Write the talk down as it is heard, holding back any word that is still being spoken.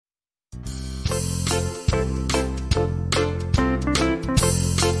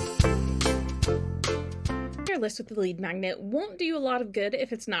list with a lead magnet won't do you a lot of good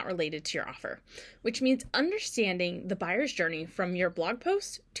if it's not related to your offer, which means understanding the buyer's journey from your blog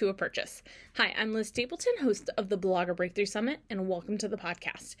post to a purchase. Hi, I'm Liz Stapleton, host of the Blogger Breakthrough Summit, and welcome to the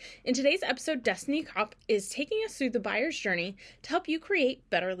podcast. In today's episode, Destiny Kopp is taking us through the buyer's journey to help you create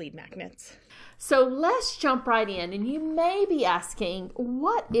better lead magnets. So let's jump right in, and you may be asking,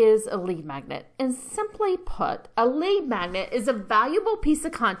 what is a lead magnet? And simply put, a lead magnet is a valuable piece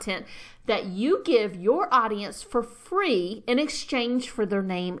of content that you give your audience for free in exchange for their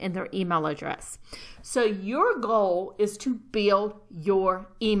name and their email address. So your goal is to build your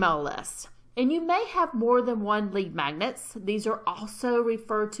email list. And you may have more than one lead magnets. These are also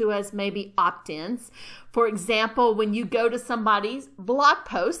referred to as maybe opt-ins. For example, when you go to somebody's blog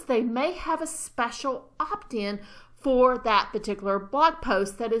post, they may have a special opt-in for that particular blog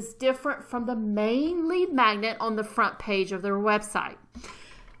post that is different from the main lead magnet on the front page of their website.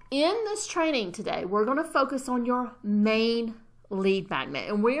 In this training today, we're going to focus on your main lead magnet,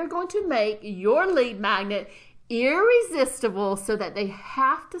 and we are going to make your lead magnet irresistible so that they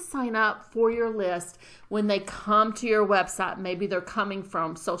have to sign up for your list when they come to your website. Maybe they're coming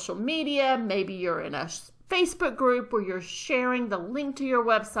from social media, maybe you're in a Facebook group where you're sharing the link to your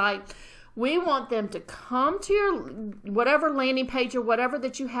website. We want them to come to your whatever landing page or whatever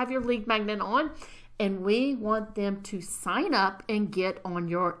that you have your lead magnet on, and we want them to sign up and get on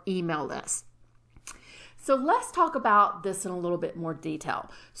your email list. So let's talk about this in a little bit more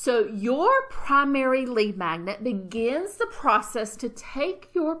detail. So your primary lead magnet begins the process to take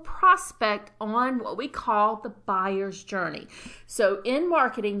your prospect on what we call the buyer's journey. So in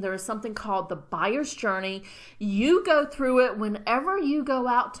marketing, there is something called the buyer's journey. You go through it whenever you go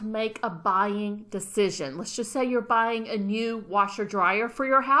out to make a buying decision. Let's just say you're buying a new washer dryer for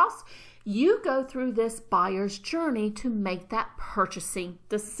your house. You go through this buyer's journey to make that purchasing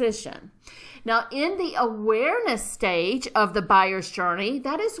decision. Now, in the awareness stage of the buyer's journey,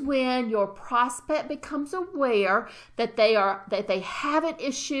 that is when your prospect becomes aware that they have an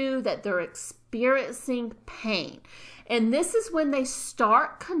issue, that they're experiencing pain. And this is when they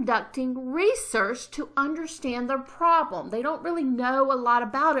start conducting research to understand their problem. They don't really know a lot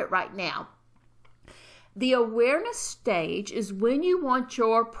about it right now. The awareness stage is when you want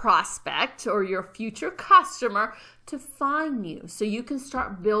your prospect or your future customer to find you so you can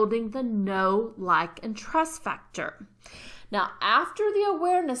start building the know, like, and trust factor. Now, after the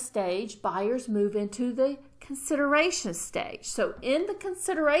awareness stage, buyers move into the consideration stage. So in the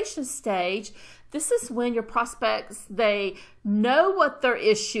consideration stage, this is when your prospects, they know what their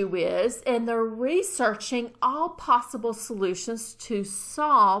issue is and they're researching all possible solutions to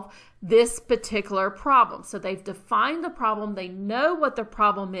solve this particular problem. So they've defined the problem, they know what the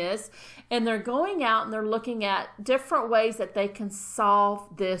problem is, and they're going out and they're looking at different ways that they can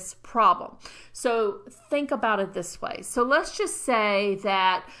solve this problem. So think about it this way. So let's just say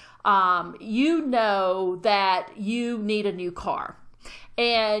that you know that you need a new car.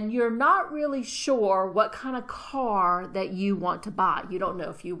 And you're not really sure what kind of car that you want to buy. You don't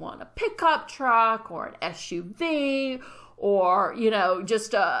know if you want a pickup truck or an SUV or,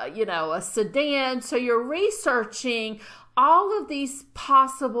 just a sedan. So you're researching all of these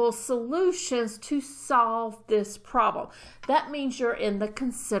possible solutions to solve this problem. That means you're in the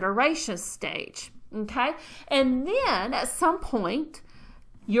consideration stage, okay? And then at some point,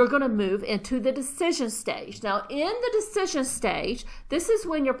 you're going to move into the decision stage. Now, in the decision stage, this is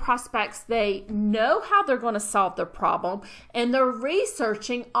when your prospects, they know how they're going to solve their problem, and they're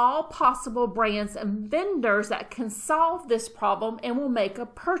researching all possible brands and vendors that can solve this problem and will make a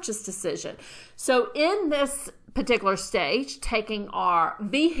purchase decision. So in this particular stage, taking our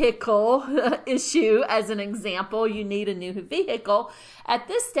vehicle issue as an example, you need a new vehicle. At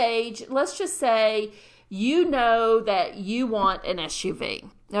this stage, let's just say you know that you want an SUV,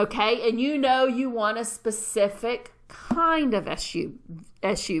 okay? And you know you want a specific kind of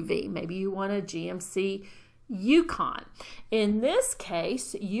SUV. Maybe you want a GMC Yukon. In this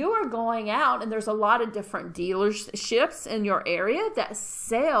case, you are going out, and there's a lot of different dealerships in your area that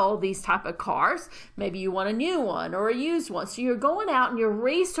sell these type of cars. Maybe you want a new one or a used one. So you're going out and you're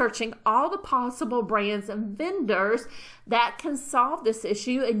researching all the possible brands and vendors that can solve this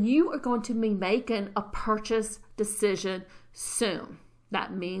issue, and you are going to be making a purchase decision soon.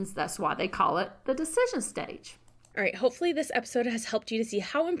 That means that's why they call it the decision stage. All right, hopefully this episode has helped you to see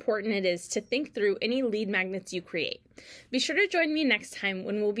how important it is to think through any lead magnets you create. Be sure to join me next time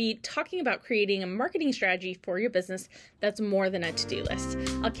when we'll be talking about creating a marketing strategy for your business that's more than a to-do list.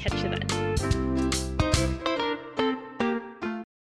 I'll catch you then.